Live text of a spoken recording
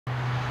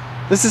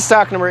This is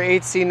stock number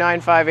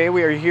 8C95A.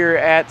 We are here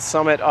at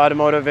Summit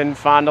Automotive in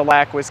Fond du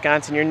Lac,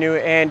 Wisconsin, your new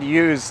and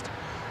used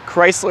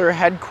Chrysler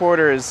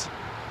headquarters.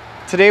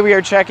 Today we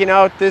are checking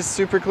out this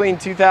super clean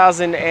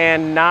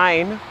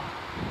 2009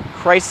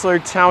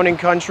 Chrysler Town &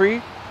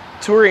 Country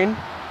Touring.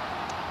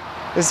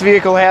 This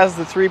vehicle has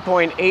the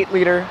 3.8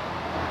 liter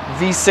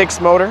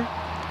V6 motor.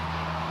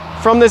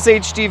 From this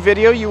HD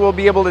video, you will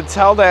be able to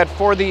tell that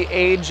for the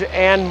age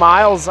and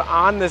miles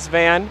on this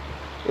van,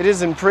 it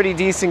is in pretty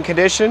decent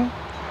condition.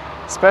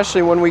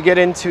 Especially when we get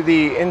into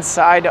the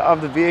inside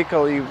of the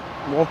vehicle, you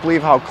won't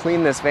believe how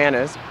clean this van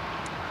is.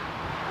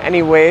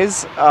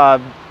 Anyways,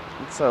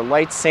 it's a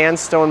light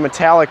sandstone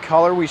metallic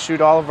color. We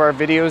shoot all of our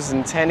videos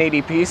in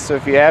 1080p, so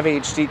if you have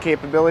HD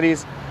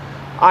capabilities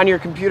on your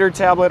computer,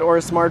 tablet, or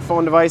a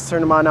smartphone device, turn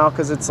them on now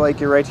because it's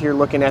like you're right here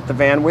looking at the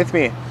van with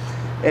me.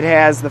 It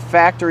has the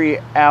factory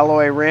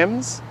alloy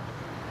rims,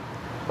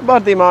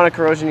 about the amount of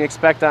corrosion you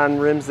expect on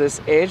rims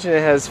this age, and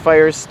it has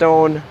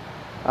Firestone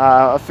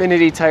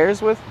Affinity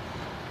tires with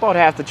about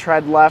half the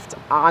tread left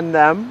on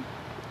them.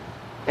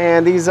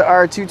 And these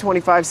are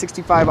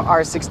 225/65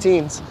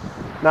 R16s.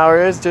 Now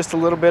there is just a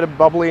little bit of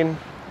bubbling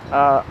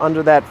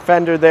under that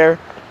fender there.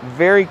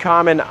 Very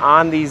common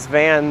on these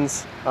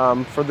vans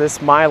for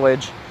this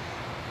mileage.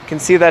 You can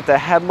see that the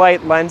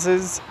headlight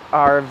lenses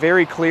are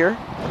very clear.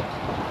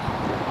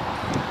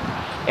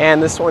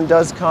 And this one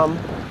does come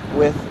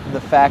with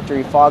the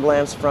factory fog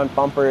lamps. Front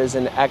bumper is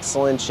in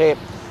excellent shape.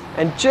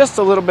 And just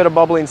a little bit of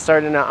bubbling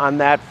starting on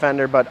that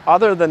fender, but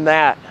other than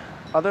that,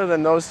 other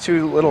than those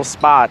two little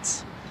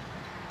spots,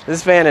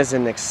 this van is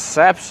in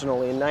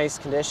exceptionally nice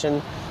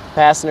condition.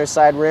 Passenger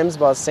side rims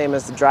about the same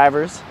as the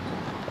driver's.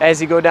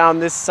 As you go down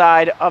this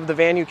side of the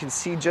van, you can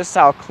see just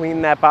how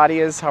clean that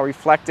body is, how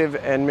reflective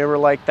and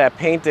mirror-like that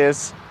paint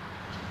is.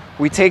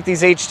 We take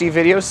these HD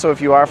videos, so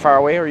if you are far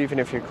away or even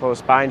if you're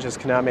close by and just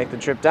cannot make the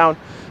trip down,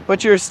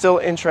 but you're still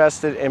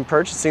interested in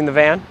purchasing the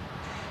van,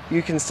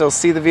 you can still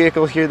see the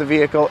vehicle, hear the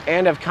vehicle,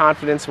 and have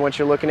confidence in what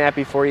you're looking at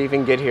before you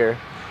even get here.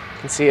 You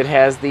can see it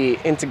has the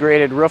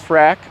integrated roof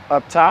rack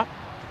up top,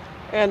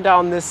 and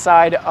down this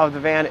side of the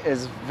van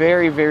is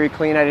very, very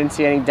clean. I didn't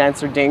see any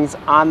dents or dings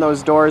on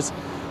those doors.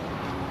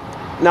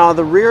 Now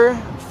the rear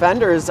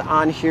fenders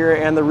on here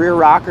and the rear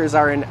rockers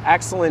are in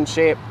excellent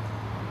shape.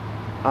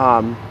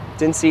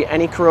 Didn't see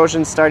any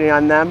corrosion starting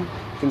on them.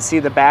 You can see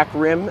the back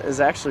rim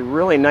is actually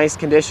really nice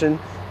condition,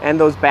 and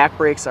those back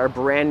brakes are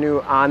brand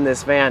new on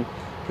this van.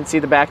 You can see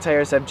the back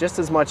tires have just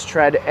as much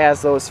tread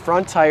as those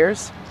front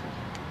tires.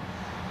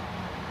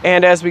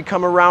 And as we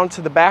come around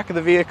to the back of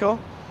the vehicle,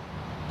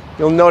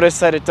 you'll notice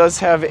that it does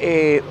have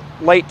a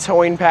light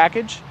towing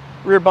package.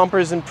 Rear bumper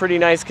is in pretty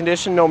nice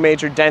condition, no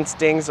major dents,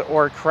 dings,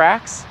 or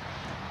cracks.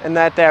 And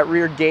that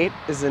rear gate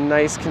is in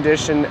nice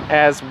condition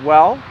as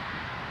well.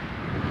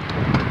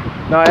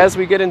 Now as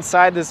we get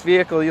inside this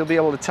vehicle, you'll be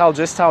able to tell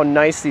just how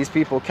nice these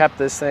people kept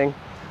this thing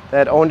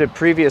that owned it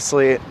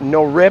previously.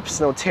 No rips,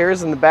 no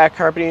tears in the back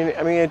carpeting.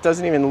 I mean, it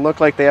doesn't even look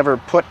like they ever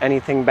put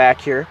anything back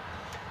here.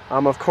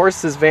 Of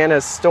course, this van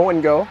has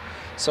Stow-N-Go.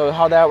 So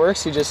how that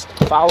works, you just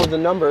follow the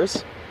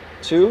numbers,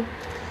 2,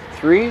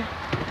 3,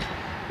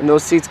 and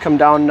those seats come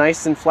down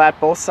nice and flat.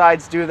 Both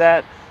sides do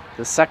that.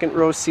 The second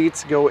row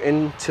seats go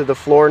into the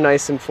floor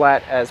nice and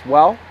flat as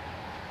well.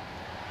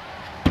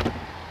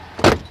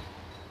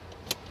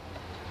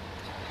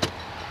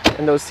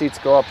 And those seats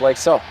go up like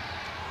so.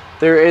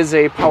 There is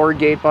a power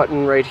gate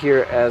button right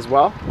here as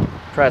well.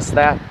 Press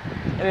that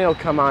and it'll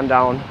come on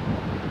down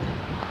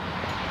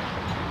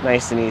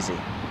nice and easy.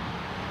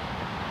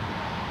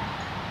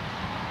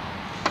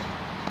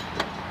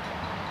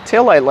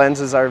 Taillight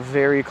lenses are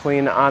very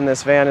clean on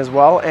this van as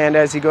well, and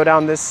as you go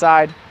down this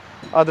side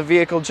of the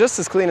vehicle, just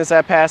as clean as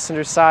that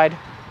passenger side.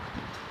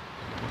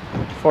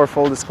 For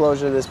full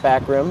disclosure, this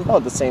back rim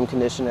about the same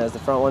condition as the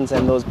front ones,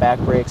 and those back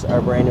brakes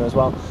are brand new as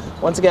well.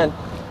 Once again,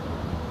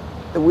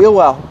 the wheel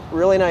well,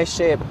 really nice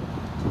shape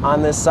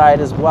on this side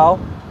as well.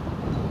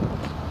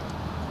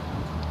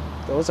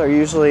 Those are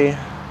usually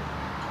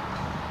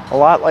a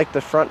lot like the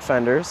front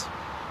fenders,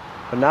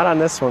 but not on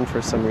this one for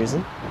some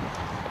reason.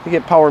 You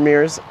get power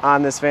mirrors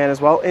on this van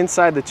as well.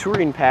 Inside, the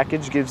touring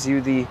package gives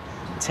you the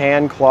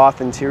tan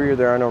cloth interior.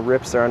 There are no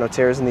rips, there are no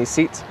tears in these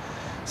seats.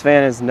 This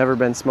van has never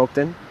been smoked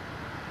in.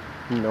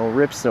 No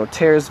rips, no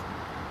tears.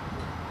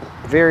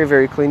 Very,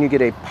 very clean. You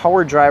get a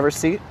power driver's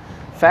seat,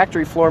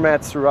 factory floor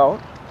mats throughout.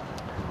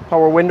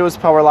 Power windows,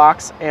 power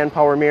locks, and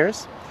power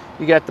mirrors.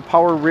 You get the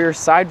power rear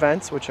side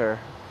vents, which are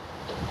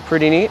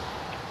pretty neat.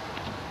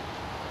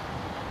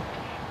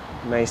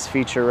 Nice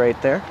feature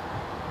right there.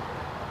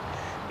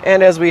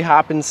 And as we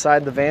hop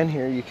inside the van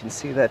here, you can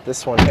see that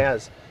this one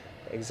has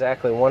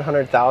exactly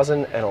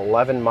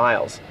 100,011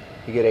 miles.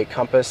 You get a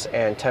compass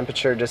and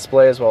temperature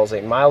display as well as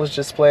a mileage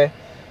display.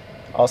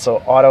 Also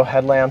auto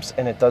headlamps,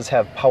 and it does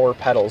have power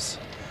pedals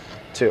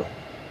too.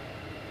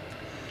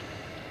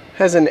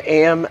 Has an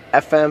AM,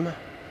 FM,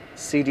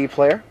 CD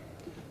player.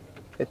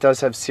 It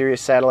does have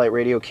Sirius satellite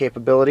radio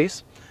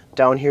capabilities.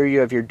 Down here you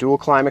have your dual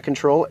climate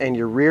control and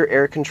your rear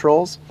air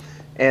controls.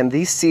 And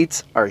these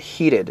seats are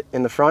heated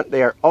in the front.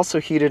 They are also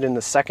heated in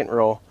the second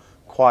row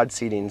quad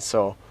seating.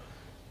 So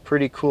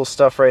pretty cool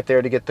stuff right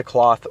there to get the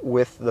cloth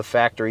with the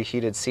factory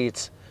heated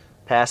seats.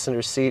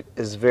 Passenger seat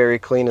is very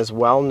clean as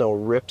well. No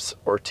rips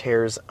or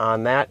tears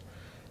on that.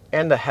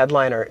 And the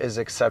headliner is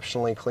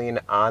exceptionally clean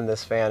on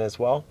this van as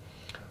well.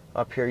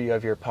 Up here you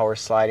have your power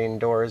sliding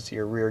doors,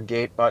 your rear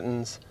gate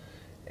buttons,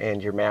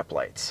 and your map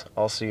lights.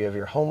 Also you have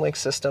your Homelink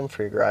system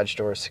for your garage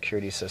door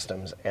security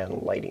systems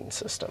and lighting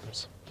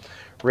systems.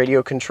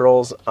 Radio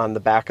controls on the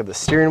back of the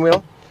steering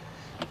wheel.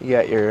 You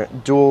got your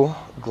dual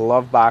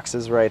glove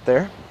boxes right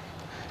there.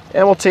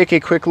 And we'll take a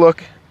quick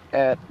look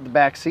at the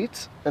back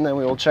seats, and then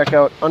we will check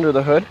out under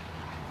the hood.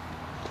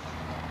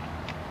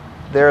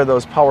 There are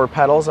those power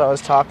pedals I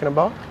was talking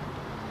about.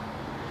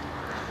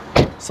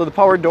 So the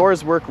power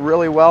doors work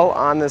really well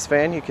on this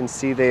van. You can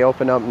see they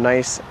open up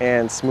nice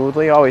and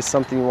smoothly. Always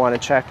something you want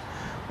to check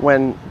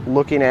when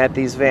looking at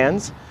these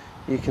vans.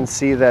 You can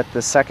see that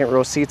the second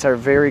row seats are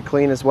very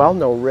clean as well.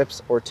 No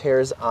rips or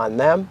tears on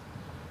them.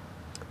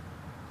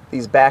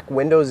 These back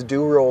windows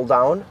do roll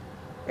down,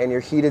 and your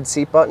heated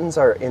seat buttons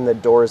are in the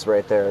doors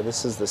right there.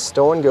 This is the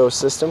Stow-N-Go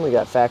system. We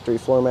got factory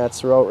floor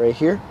mats throughout right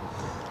here.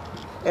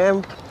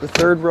 And the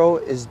third row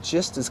is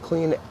just as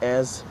clean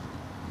as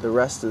the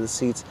rest of the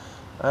seats.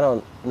 I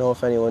don't know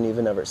if anyone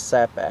even ever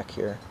sat back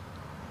here,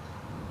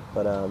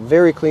 but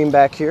very clean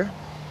back here.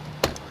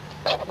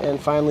 And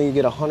finally you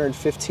get a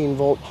 115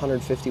 volt,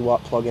 150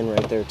 watt plug-in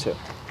right there too.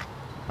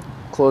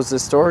 Close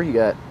this door, you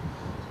got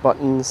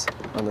buttons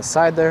on the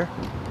side there.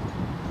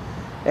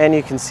 And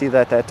you can see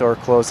that that door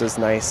closes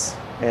nice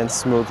and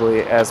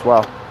smoothly as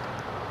well.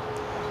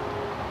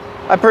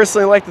 I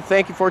personally like to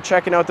thank you for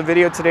checking out the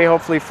video today.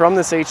 Hopefully from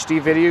this HD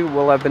video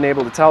we'll have been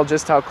able to tell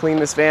just how clean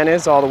this van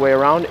is all the way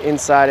around,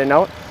 inside and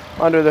out.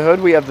 Under the hood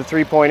we have the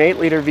 3.8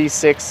 liter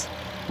V6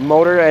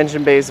 motor.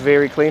 Engine bay is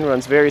very clean,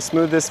 runs very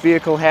smooth. This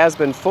vehicle has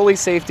been fully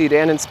safetied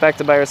and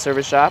inspected by our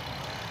service shop.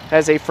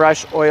 Has a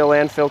fresh oil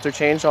and filter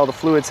change. All the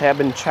fluids have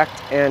been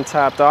checked and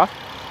topped off.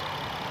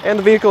 And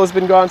the vehicle has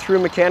been gone through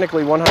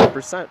mechanically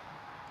 100%.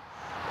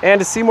 And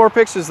to see more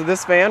pictures of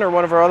this van or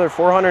one of our other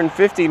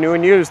 450 new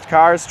and used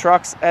cars,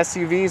 trucks,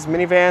 SUVs,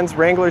 minivans,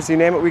 Wranglers, you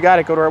name it, we got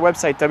it. Go to our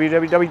website,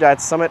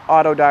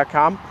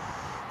 www.summitauto.com.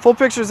 Full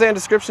pictures and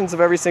descriptions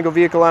of every single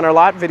vehicle on our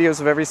lot,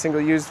 videos of every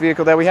single used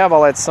vehicle that we have,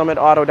 all at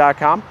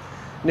summitauto.com.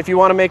 And if you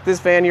want to make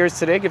this van yours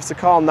today, give us a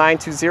call,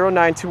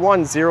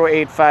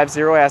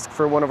 920-921-0850. Ask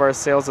for one of our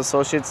sales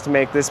associates to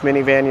make this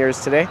minivan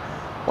yours today.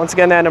 Once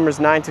again, that number is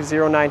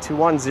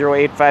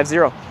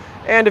 920-921-0850.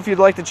 And if you'd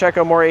like to check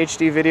out more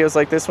HD videos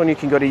like this one, you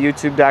can go to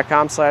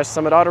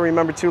youtube.com/summitauto.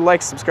 Remember to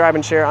like, subscribe,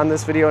 and share on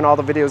this video and all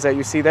the videos that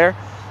you see there.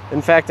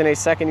 In fact, in a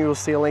second, you will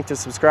see a link to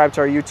subscribe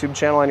to our YouTube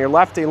channel on your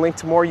left, a link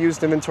to more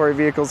used inventory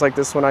vehicles like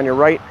this one on your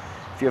right.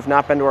 If you have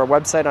not been to our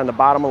website, on the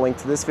bottom, a link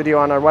to this video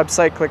on our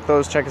website. Click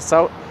those, check us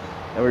out.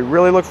 And we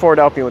really look forward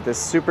to helping you with this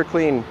super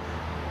clean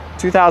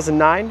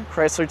 2009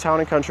 Chrysler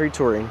Town & Country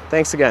Touring.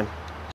 Thanks again.